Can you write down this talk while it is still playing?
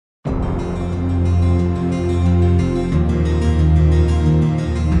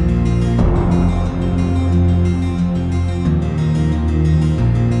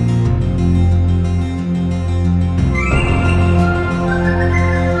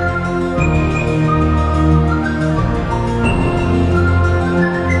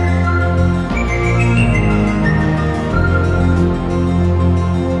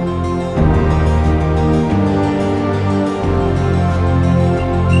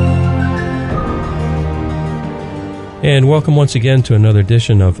And welcome once again to another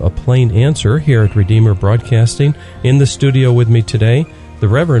edition of A Plain Answer here at Redeemer Broadcasting. In the studio with me today, the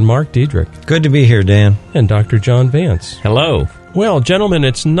Reverend Mark Diedrich. Good to be here, Dan. And Dr. John Vance. Hello. Well, gentlemen,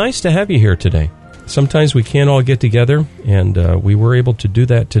 it's nice to have you here today. Sometimes we can't all get together, and we were able to do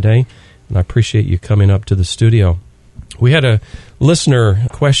that today, and I appreciate you coming up to the studio. We had a listener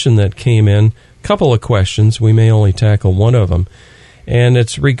question that came in, a couple of questions. We may only tackle one of them, and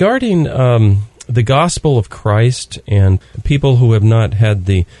it's regarding the gospel of Christ and people who have not had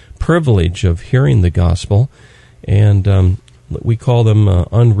the privilege of hearing the gospel, and we call them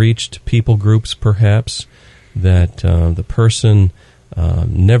unreached people groups, perhaps, that the person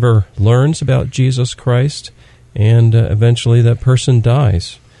never learns about Jesus Christ, and eventually that person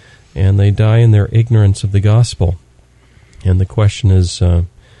dies, and they die in their ignorance of the gospel. And the question is,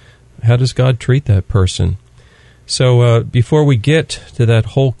 how does God treat that person? So before we get to that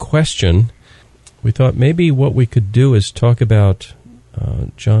whole question, we thought maybe what we could do is talk about,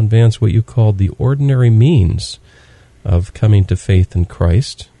 John Vance, what you called the ordinary means of coming to faith in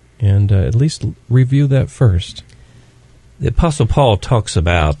Christ, and at least review that first. The Apostle Paul talks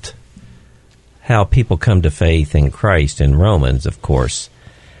about how people come to faith in Christ in Romans, of course,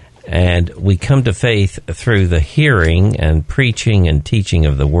 and we come to faith through the hearing and preaching and teaching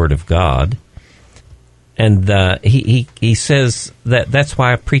of the Word of God. And he says that that's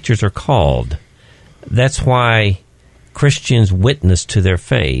why preachers are called. That's why Christians witness to their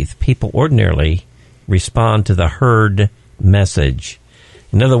faith. People ordinarily respond to the heard message.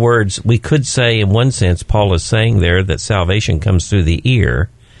 In other words, we could say, in one sense, Paul is saying there that salvation comes through the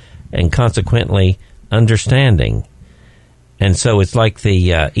ear and consequently understanding. And so it's like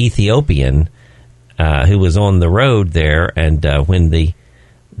the Ethiopian who was on the road there, and when the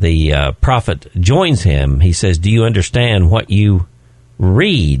prophet joins him, he says, "Do you understand what you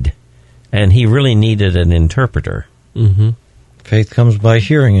read?" And he really needed an interpreter. Mm-hmm. Faith comes by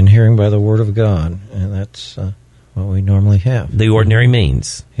hearing, and hearing by the Word of God, and that's what we normally have. The ordinary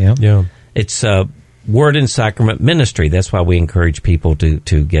means. Yeah. It's Word and Sacrament ministry. That's why we encourage people to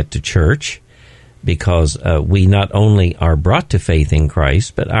get to church, because we not only are brought to faith in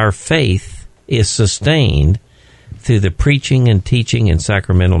Christ, but our faith is sustained through the preaching and teaching and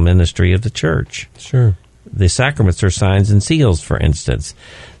sacramental ministry of the church. Sure. The sacraments are signs and seals, for instance.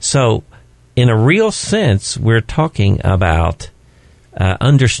 So, in a real sense, we're talking about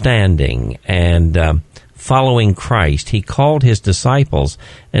understanding and following Christ. He called his disciples,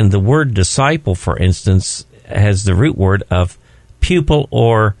 and the word disciple, for instance, has the root word of pupil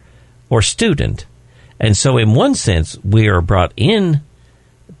or student. And so, in one sense, we are brought in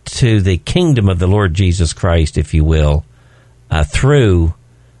to the kingdom of the Lord Jesus Christ, if you will, through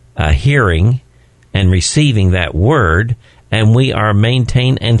hearing and receiving that word, and we are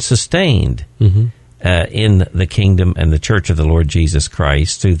maintained and sustained in the kingdom and the church of the Lord Jesus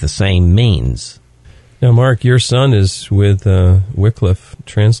Christ through the same means. Now, Mark, your son is with Wycliffe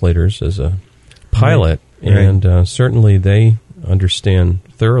Translators as a pilot, right. And certainly they understand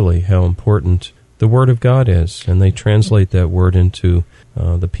thoroughly how important the Word of God is, and they translate that Word into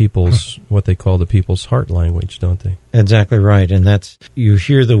the people's, what they call the people's heart language, don't they? Exactly right, and that's, you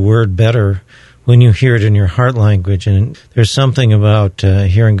hear the Word better when you hear it in your heart language, and there's something about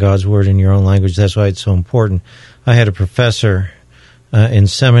hearing God's Word in your own language. That's why it's so important. I had a professor in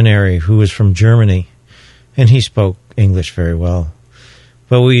seminary who was from Germany, and he spoke English very well.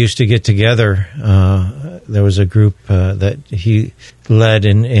 But we used to get together. There was a group that he led,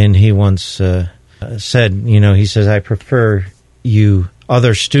 and he once said, he says, "I prefer you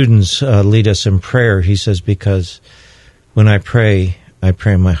other students lead us in prayer," he says, "because when I pray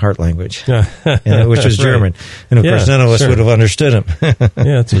in my heart language," which was German. And of course, none of us would have understood him.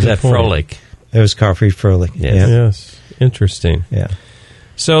 It's was that Froelich? It was Gottfried Froelich. Yes. Yes. Interesting. Yeah.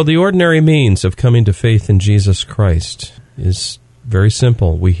 So the ordinary means of coming to faith in Jesus Christ is very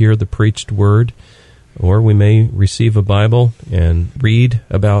simple. We hear the preached word, or we may receive a Bible and read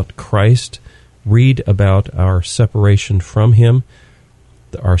about Christ, read about our separation from Him,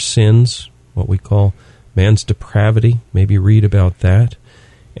 our sins, what we call man's depravity, maybe read about that,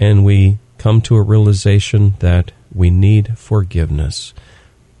 and we come to a realization that we need forgiveness,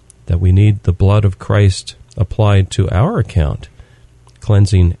 that we need the blood of Christ applied to our account,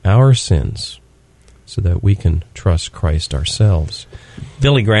 cleansing our sins, so that we can trust Christ ourselves.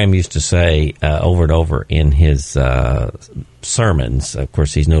 Billy Graham used to say over and over in his sermons, of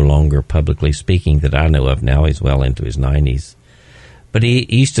course he's no longer publicly speaking that I know of now, he's well into his 90s, but he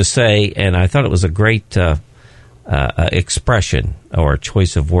used to say, and I thought it was a great expression or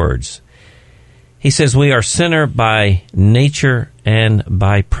choice of words, He says we are sinner by nature and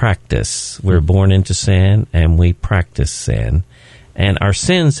by practice. We're born into sin and we practice sin. And our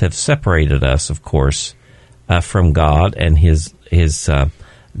sins have separated us, of course, from God and His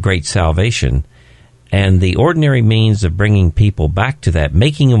great salvation. And the ordinary means of bringing people back to that,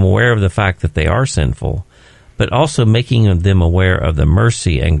 making them aware of the fact that they are sinful, but also making them aware of the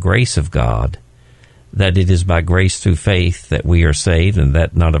mercy and grace of God, that it is by grace through faith that we are saved, and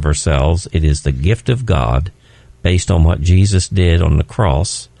that not of ourselves. It is the gift of God based on what Jesus did on the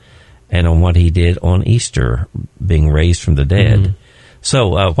cross and on what He did on Easter, being raised from the dead. Mm-hmm.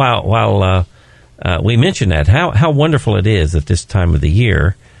 So while we mentioned that, how wonderful it is at this time of the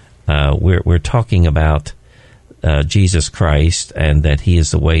year, we're talking about Jesus Christ, and that He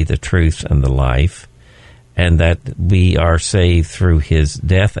is the way, the truth, and the life, and that we are saved through His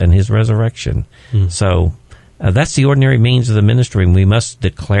death and His resurrection. So that's the ordinary means of the ministry, and we must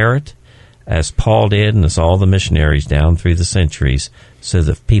declare it, as Paul did, and as all the missionaries down through the centuries, so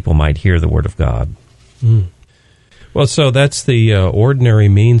that people might hear the Word of God. Well, so that's the ordinary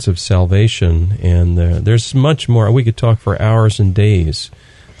means of salvation, and there's much more. We could talk for hours and days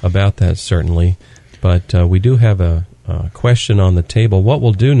about that, certainly, but we do have a question on the table. What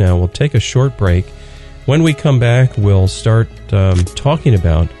we'll do now, we'll take a short break. When we come back, we'll start talking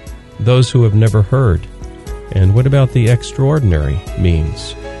about those who have never heard, and what about the extraordinary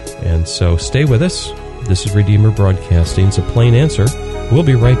means. And so stay with us. This is Redeemer Broadcasting. It's a plain answer. We'll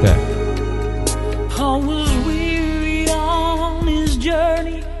be right back. Paul was weary on his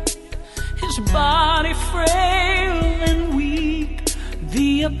journey, his body frail and weak.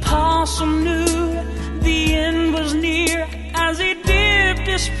 The apostle knew the end was near as he dipped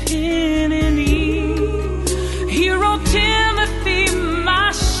his pen in ink. He wrote, Timothy,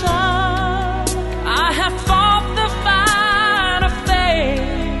 my son, I have fought the fight of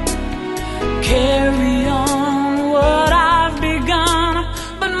faith. Carry on what I've begun,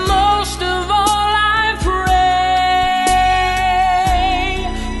 but most of all I pray.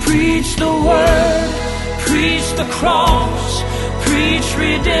 Preach the word, preach the cross, preach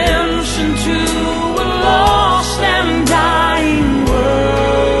redemption to a lost and dying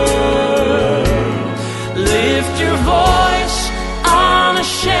world. Lift your voice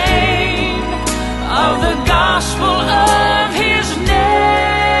unashamed of the gospel of His name,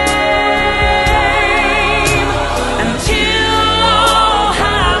 until all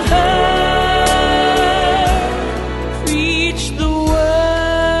have heard. Preach the word.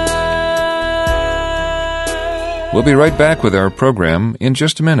 We'll be right back with our program in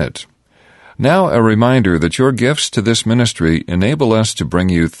just a minute. Now, a reminder that your gifts to this ministry enable us to bring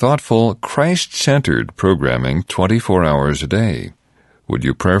you thoughtful, Christ-centered programming 24 hours a day. Would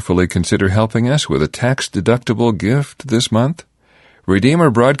you prayerfully consider helping us with a tax-deductible gift this month? Redeemer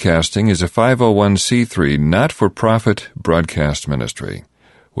Broadcasting is a 501c3 not-for-profit broadcast ministry.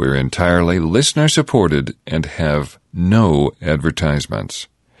 We're entirely listener-supported and have no advertisements.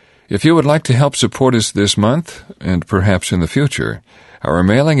 If you would like to help support us this month, and perhaps in the future, our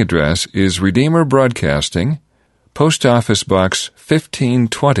mailing address is Redeemer Broadcasting, Post Office Box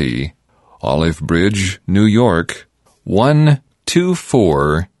 1520, Olive Bridge, New York,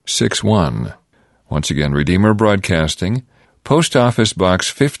 12461. Once again, Redeemer Broadcasting, Post Office Box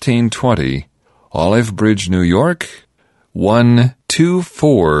 1520, Olive Bridge, New York,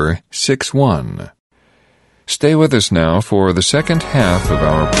 12461. Stay with us now for the second half of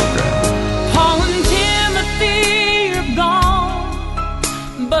our program. Paul and Timothy are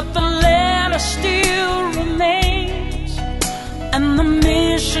gone, but the letter still remains, and the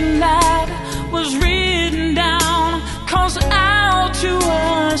mission that was written down calls out to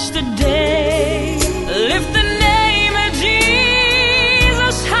us today. Lift the name of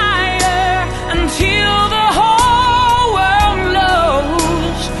Jesus higher until the whole world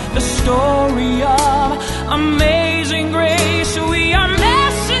knows the story of amazing grace. We are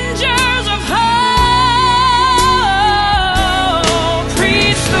messengers of hope.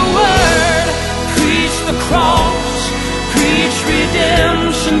 Preach the word, preach the cross, preach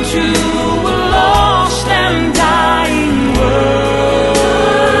redemption to a lost and dying world.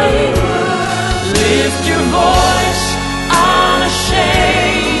 Lift your voice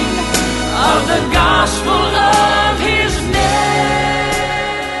unashamed of the gospel of His name.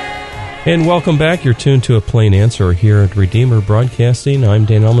 And welcome back. You're tuned to A Plain Answer here at Redeemer Broadcasting. I'm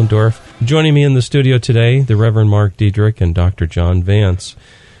Dan Elmendorf. Joining me in the studio today, the Reverend Mark Diedrich and Dr. John Vance.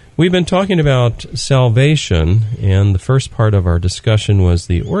 We've been talking about salvation, and the first part of our discussion was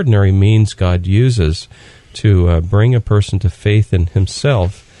the ordinary means God uses to bring a person to faith in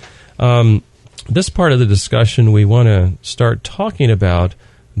Himself. This part of the discussion, we want to start talking about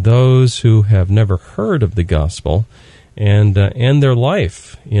those who have never heard of the gospel and end their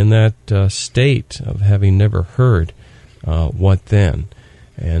life in that state of having never heard. What then?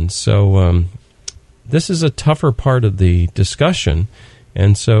 And so this is a tougher part of the discussion.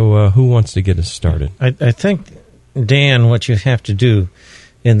 And so who wants to get us started? I think, Dan, what you have to do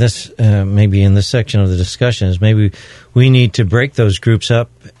in this, maybe in this section of the discussion, is maybe we need to break those groups up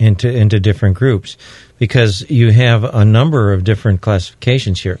into different groups, because you have a number of different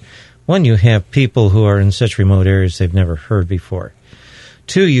classifications here. One, you have people who are in such remote areas they've never heard before.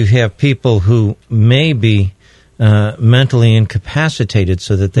 Two, you have people who may be mentally incapacitated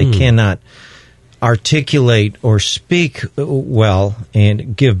so that they cannot articulate or speak well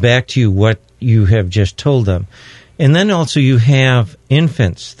and give back to you what you have just told them. And then also you have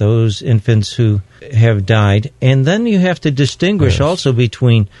infants, those infants who have died. And then you have to distinguish also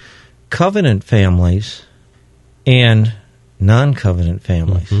between covenant families and non-covenant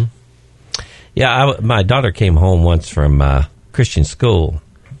families. Mm-hmm. Yeah, my daughter came home once from Christian school,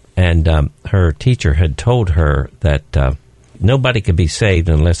 and her teacher had told her that nobody could be saved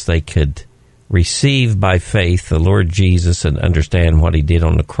unless they could receive by faith the Lord Jesus and understand what he did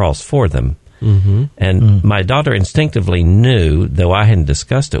on the cross for them. Mm-hmm. And my daughter instinctively knew, though I hadn't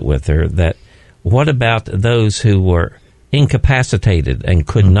discussed it with her, that what about those who were incapacitated and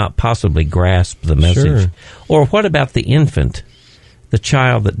could not possibly grasp the message? Sure. Or what about the infant, the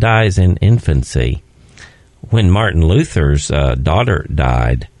child that dies in infancy? When Martin Luther's daughter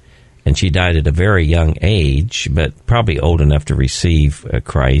died, and she died at a very young age, but probably old enough to receive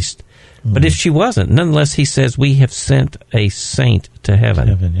Christ. But if she wasn't, nonetheless, he says, we have sent a saint to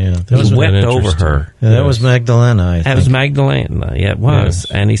heaven. He wept over her. Yeah, that was Magdalena, I think. That was Magdalena, yeah, it was.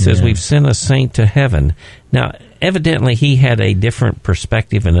 Yes. And he says, we've sent a saint to heaven. Now, evidently, he had a different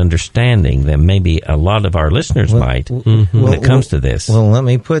perspective and understanding than maybe a lot of our listeners might when it comes to this. Well, let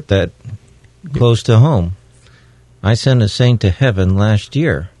me put that close to home. I sent a saint to heaven last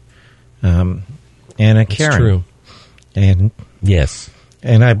year, Anna Karen. That's true. And yes.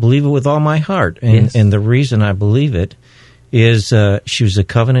 And I believe it with all my heart. And the reason I believe it is she was a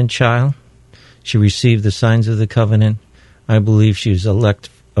covenant child. She received the signs of the covenant. I believe she was elect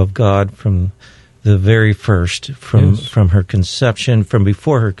of God from the very first, from her conception, from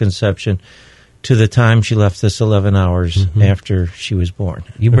before her conception, to the time she left this 11 hours after she was born.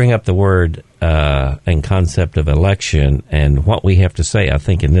 You bring up the word and concept of election, and what we have to say, I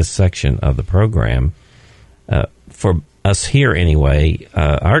think, in this section of the program, for us here anyway,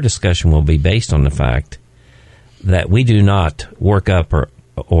 our discussion will be based on the fact that we do not work up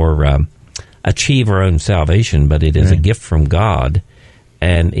or achieve our own salvation, but it is a gift from God,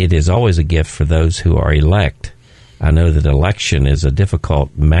 and it is always a gift for those who are elect. I know that election is a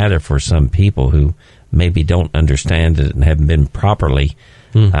difficult matter for some people who maybe don't understand it and haven't been properly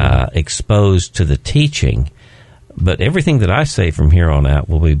exposed to the teaching. But everything that I say from here on out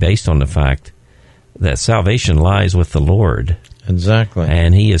will be based on the fact that salvation lies with the Lord. Exactly.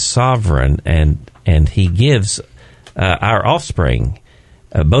 And he is sovereign, and he gives our offspring,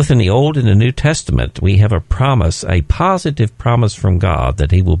 both in the Old and the New Testament, we have a promise, a positive promise from God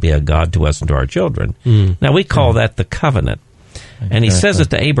that he will be a God to us and to our children. Now, we call that the covenant. Exactly. And he says it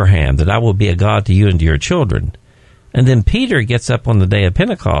to Abraham, that I will be a God to you and to your children. And then Peter gets up on the day of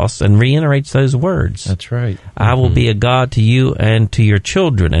Pentecost and reiterates those words. That's right. I will be a God to you and to your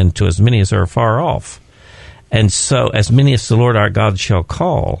children and to as many as are far off. And so, as many as the Lord our God shall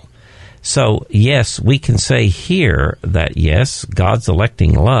call. So, yes, we can say here that, yes, God's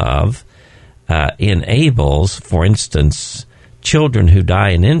electing love enables, for instance, children who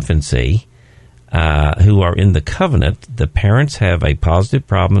die in infancy, who are in the covenant, the parents have a positive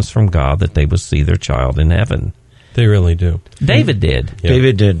promise from God that they will see their child in heaven. They really do. David did. Yeah.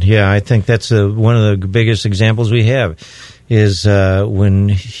 David did, yeah. I think that's one of the biggest examples we have, is when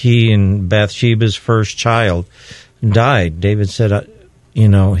he and Bathsheba's first child died. David said, he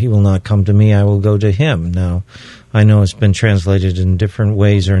will not come to me, I will go to him. Now, I know it's been translated in different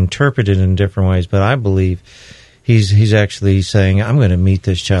ways or interpreted in different ways, but I believe he's actually saying, I'm going to meet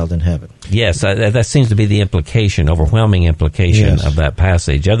this child in heaven. Yes, that seems to be the implication, overwhelming implication of that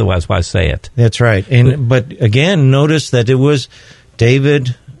passage. Otherwise, why say it? That's right. But again, notice that it was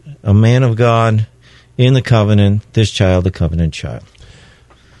David, a man of God, in the covenant, this child, the covenant child.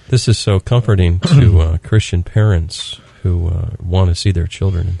 This is so comforting to Christian parents who want to see their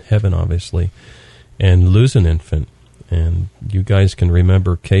children in heaven, obviously, and lose an infant. And you guys can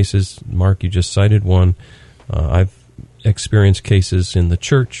remember cases. Mark, you just cited one. I've experienced cases in the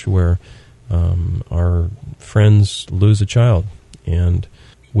church where our friends lose a child, and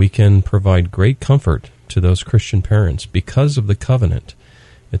we can provide great comfort to those Christian parents because of the covenant.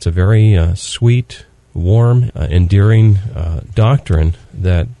 It's a very sweet, warm, endearing doctrine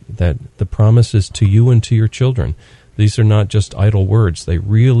that the promise is to you and to your children. These are not just idle words. They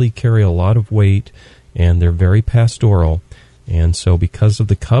really carry a lot of weight, and they're very pastoral. And so because of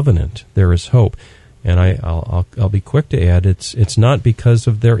the covenant, there is hope. And I'll be quick to add, it's not because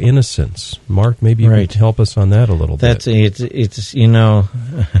of their innocence. Mark, maybe you could help us on that a little bit. It's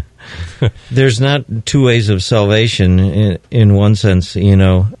there's not two ways of salvation in one sense,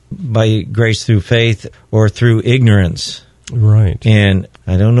 by grace through faith or through ignorance. Right. And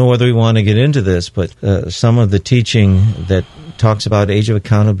I don't know whether we want to get into this, but some of the teaching that talks about age of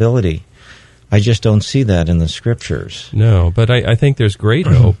accountability, I just don't see that in the Scriptures. No, but I think there's great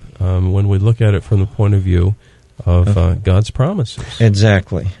hope when we look at it from the point of view of God's promises.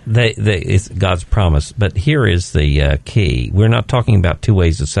 Exactly. It's God's promise. But here is the key. We're not talking about two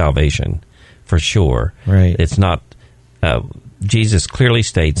ways of salvation, for sure. Right. It's not... Jesus clearly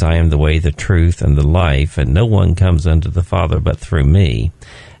states, I am the way, the truth, and the life, and no one comes unto the Father but through me.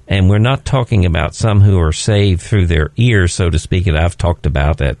 And we're not talking about some who are saved through their ears, so to speak, and I've talked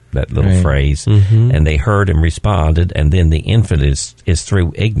about that little phrase, and they heard and responded, and then the infant is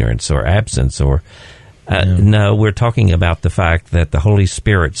through ignorance or absence. Or No, we're talking about the fact that the Holy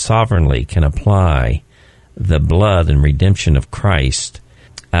Spirit sovereignly can apply the blood and redemption of Christ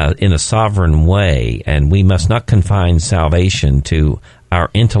in a sovereign way, and we must not confine salvation to our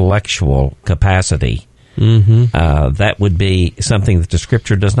intellectual capacity. That would be something that the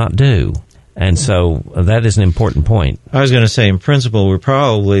Scripture does not do. And so that is an important point. I was going to say, in principle, we're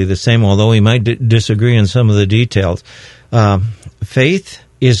probably the same, although we might disagree on some of the details. Faith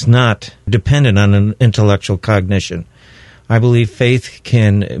is not dependent on an intellectual cognition. I believe faith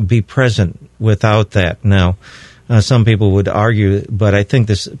can be present without that. Now, some people would argue, but I think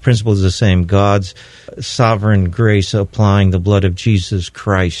this principle is the same. God's sovereign grace applying the blood of Jesus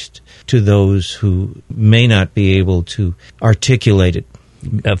Christ to those who may not be able to articulate it.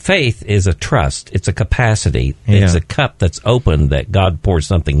 Faith is a trust. It's a capacity. It's a cup that's open that God pours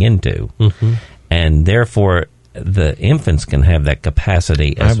something into. And therefore, the infants can have that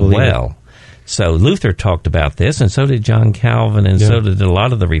capacity as well. So Luther talked about this, and so did John Calvin, and so did a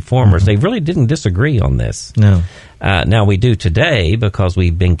lot of the reformers. They really didn't disagree on this. No. Now we do today because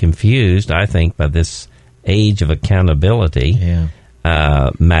we've been confused, I think, by this age of accountability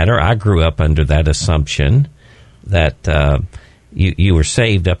matter. I grew up under that assumption that you were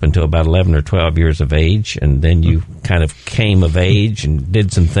saved up until about 11 or 12 years of age, and then you kind of came of age and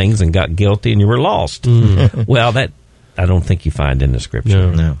did some things and got guilty, and you were lost. Well, that I don't think you find in the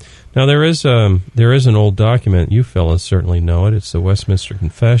Scripture. No. Now, there is an old document, you fellas certainly know it, it's the Westminster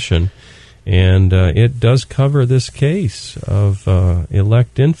Confession, and it does cover this case of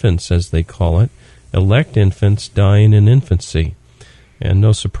elect infants, as they call it, elect infants dying in infancy. And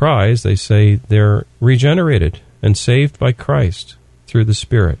no surprise, they say they're regenerated and saved by Christ through the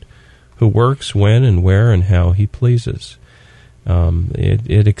Spirit, who works when and where and how He pleases.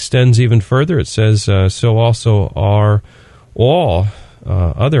 It extends even further. It says, so also are all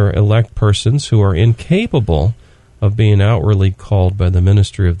other elect persons who are incapable of being outwardly called by the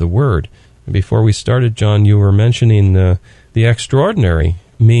ministry of the Word. And before we started, John, you were mentioning the extraordinary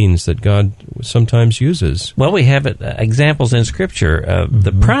means that God sometimes uses. Well, we have examples in Scripture.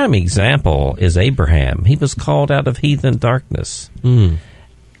 The prime example is Abraham. He was called out of heathen darkness,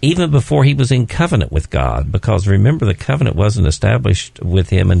 even before he was in covenant with God, because remember, the covenant wasn't established with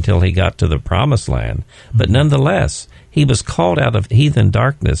him until he got to the Promised Land. But nonetheless, he was called out of heathen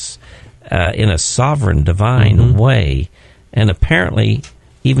darkness in a sovereign, divine way, and apparently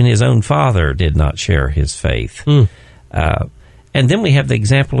even his own father did not share his faith. And then we have the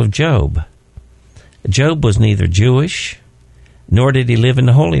example of Job. Job was neither Jewish, nor did he live in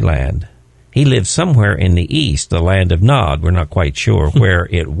the Holy Land. He lived somewhere in the east, the land of Nod. We're not quite sure where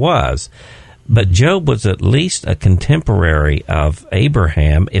it was. But Job was at least a contemporary of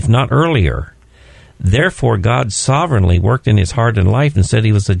Abraham, if not earlier. Therefore, God sovereignly worked in his heart and life and said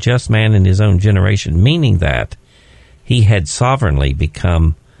he was a just man in his own generation, meaning that he had sovereignly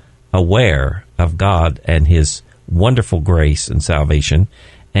become aware of God and His wonderful grace and salvation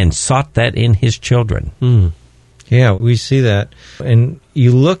and sought that in his children. Yeah, we see that. And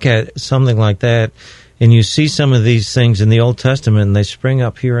you look at something like that, and you see some of these things in the Old Testament, and they spring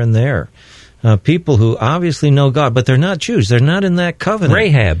up here and there. People who obviously know God, but they're not Jews. They're not in that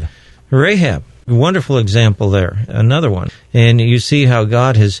covenant. Rahab. Wonderful example there. Another one. And you see how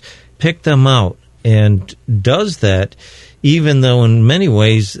God has picked them out and does that, even though in many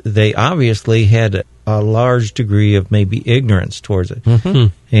ways they obviously had a large degree of maybe ignorance towards it.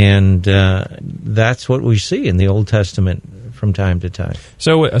 And that's what we see in the Old Testament from time to time.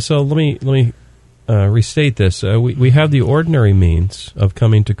 So let me restate this. We have the ordinary means of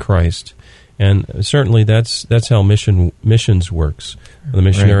coming to Christ, and certainly that's how missions works. The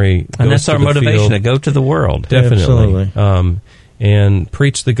missionary goes and that's to our the motivation field, to go to the world. definitely, Absolutely. and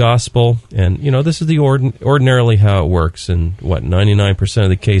preach the gospel. And this is the ordinarily how it works in 99% of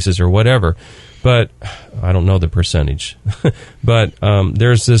the cases or whatever. But I don't know the percentage. But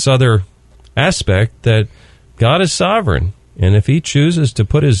there's this other aspect that God is sovereign, and if He chooses to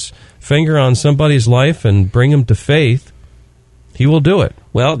put His finger on somebody's life and bring them to faith, He will do it.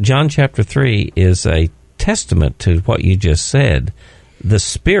 Well, John chapter 3 is a testament to what you just said. The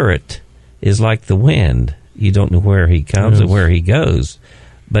Spirit is like the wind. You don't know where He comes and where He goes,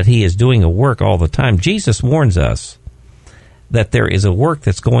 but He is doing a work all the time. Jesus warns us that there is a work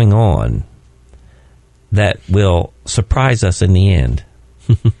that's going on that will surprise us in the end.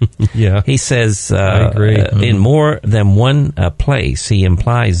 Yeah. He says, I agree. In more than one place, he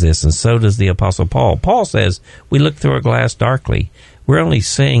implies this, and so does the Apostle Paul. Paul says, we look through a glass darkly. We're only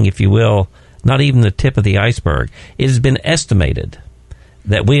seeing, if you will, not even the tip of the iceberg. It has been estimated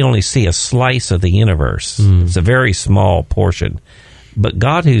that we only see a slice of the universe. It's a very small portion. But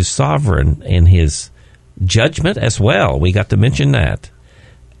God, who's sovereign in His judgment as well, we got to mention that.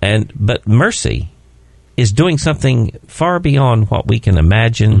 But mercy is doing something far beyond what we can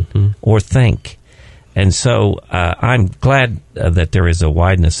imagine or think. And so I'm glad that there is a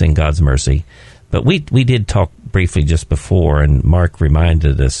wideness in God's mercy. But we did talk briefly just before, and Mark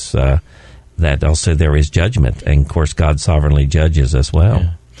reminded us that also there is judgment. And, of course, God sovereignly judges as well.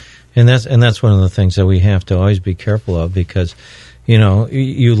 Yeah. And that's one of the things that we have to always be careful of, because,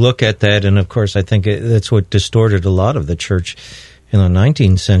 you look at that, and, of course, I think that's what distorted a lot of the church in the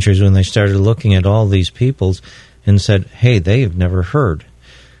 19th centuries, when they started looking at all these peoples and said, hey, they have never heard.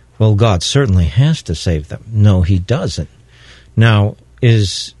 Well, God certainly has to save them. No, He doesn't. Now,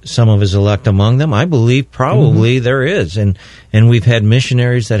 is some of His elect among them? I believe probably there is. And we've had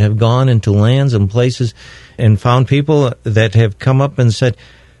missionaries that have gone into lands and places and found people that have come up and said,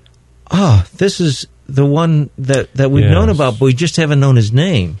 this is the one that we've known about, but we just haven't known His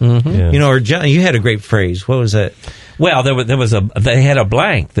name. Yes. Or John, you had a great phrase. What was that? Well, they had a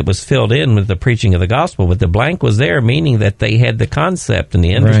blank that was filled in with the preaching of the gospel, but the blank was there, meaning that they had the concept and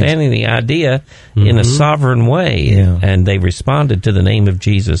the understanding, the idea in a sovereign way, and they responded to the name of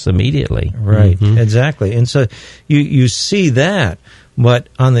Jesus immediately. Right, exactly. And so you see that, but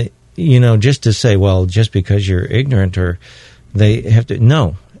on the just to say, well, just because you're ignorant, or they have to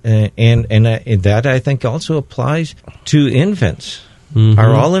and that I think also applies to infants.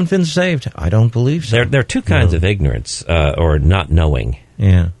 Are all infants saved? I don't believe so. There are two kinds of ignorance, or not knowing.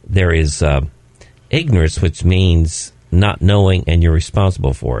 Yeah. There is ignorance, which means not knowing, and you're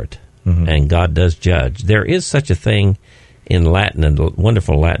responsible for it. And God does judge. There is such a thing in Latin, a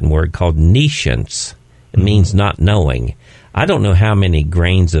wonderful Latin word called nescience. It means not knowing. I don't know how many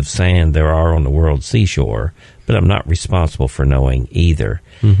grains of sand there are on the world seashore, but I'm not responsible for knowing either.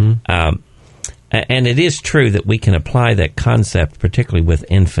 And it is true that we can apply that concept, particularly with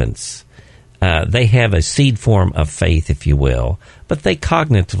infants. They have a seed form of faith, if you will, but they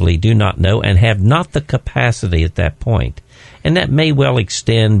cognitively do not know and have not the capacity at that point. And that may well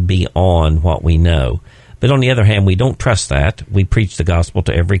extend beyond what we know. But on the other hand, we don't trust that. We preach the gospel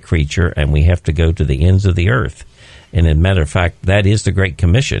to every creature, and we have to go to the ends of the earth. And as a matter of fact, that is the Great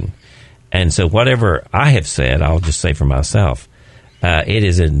Commission. And so whatever I have said, I'll just say for myself, it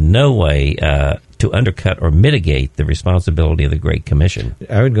is in no way to undercut or mitigate the responsibility of the Great Commission.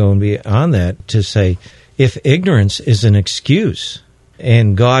 I would go and beyond that to say, if ignorance is an excuse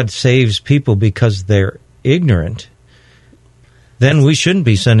and God saves people because they're ignorant, then we shouldn't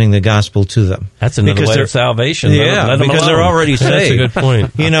be sending the gospel to them. That's another way of salvation. Yeah, let them because they're alone. already saved. That's a good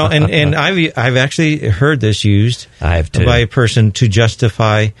point. And I've actually heard this used I have too. by a person to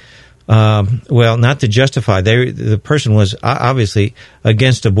justify. Not to justify. The person was obviously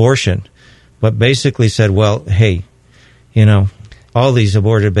against abortion, but basically said, well, hey, all these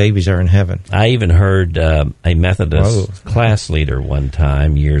aborted babies are in heaven. I even heard a Methodist class leader one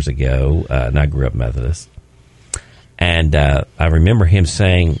time years ago, and I grew up Methodist, and I remember him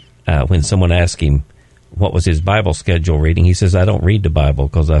saying, when someone asked him what was his Bible schedule reading, he says, I don't read the Bible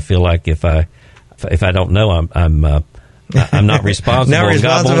because I feel like if I don't know, I'm not responsible.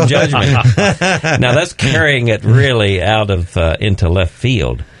 God won't judge me. Now, that's carrying it really out of into left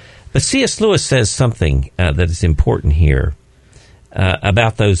field. But C.S. Lewis says something that is important here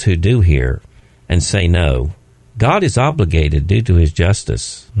about those who do hear and say no. God is obligated, due to His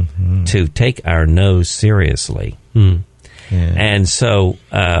justice, to take our no's seriously. And so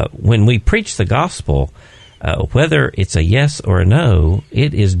when we preach the gospel, whether it's a yes or a no,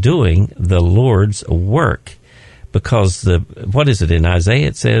 it is doing the Lord's work. Because what is it in Isaiah?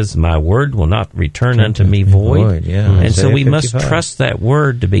 It says, "My word will not return unto me void." Yeah. And so we 55. must trust that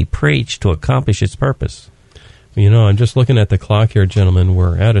word to be preached to accomplish its purpose. You know, I'm just looking at the clock here, gentlemen.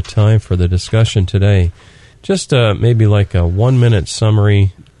 We're out of time for the discussion today. Just maybe like a 1-minute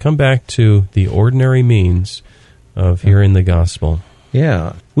summary. Come back to the ordinary means of hearing the gospel.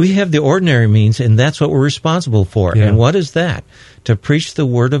 Yeah. We have the ordinary means, and that's what we're responsible for. Yeah. And what is that? To preach the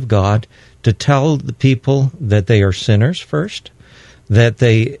Word of God, to tell the people that they are sinners first, that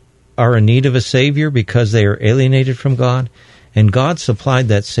they are in need of a Savior because they are alienated from God, and God supplied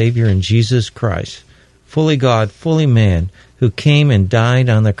that Savior in Jesus Christ, fully God, fully man, who came and died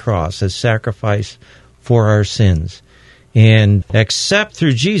on the cross as sacrifice for our sins. And except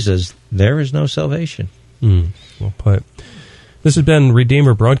through Jesus, there is no salvation. Well put. This has been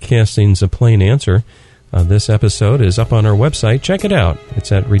Redeemer Broadcasting's A Plain Answer. This episode is up on our website. Check it out.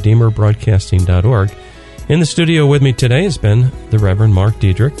 It's at redeemerbroadcasting.org. In the studio with me today has been the Reverend Mark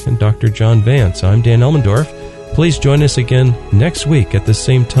Diedrich and Dr. John Vance. I'm Dan Elmendorf. Please join us again next week at the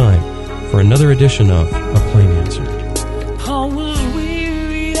same time for another edition of A Plain Answer. Paul was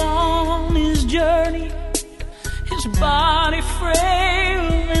weary on his journey, his body frail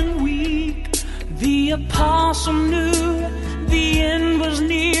and weak. The apostle knew the end was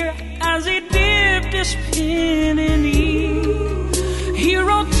near as he dipped his pen in ink. He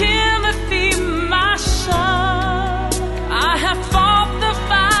wrote, "Timothy, my son, I have fought the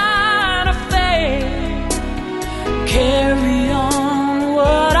fight of faith. Carry on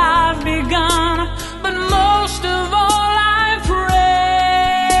what I've begun, but most of all I pray.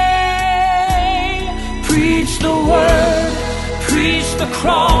 Preach the word, preach the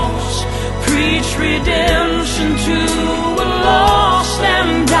cross, preach redemption to a lost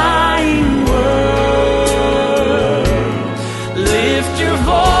and dying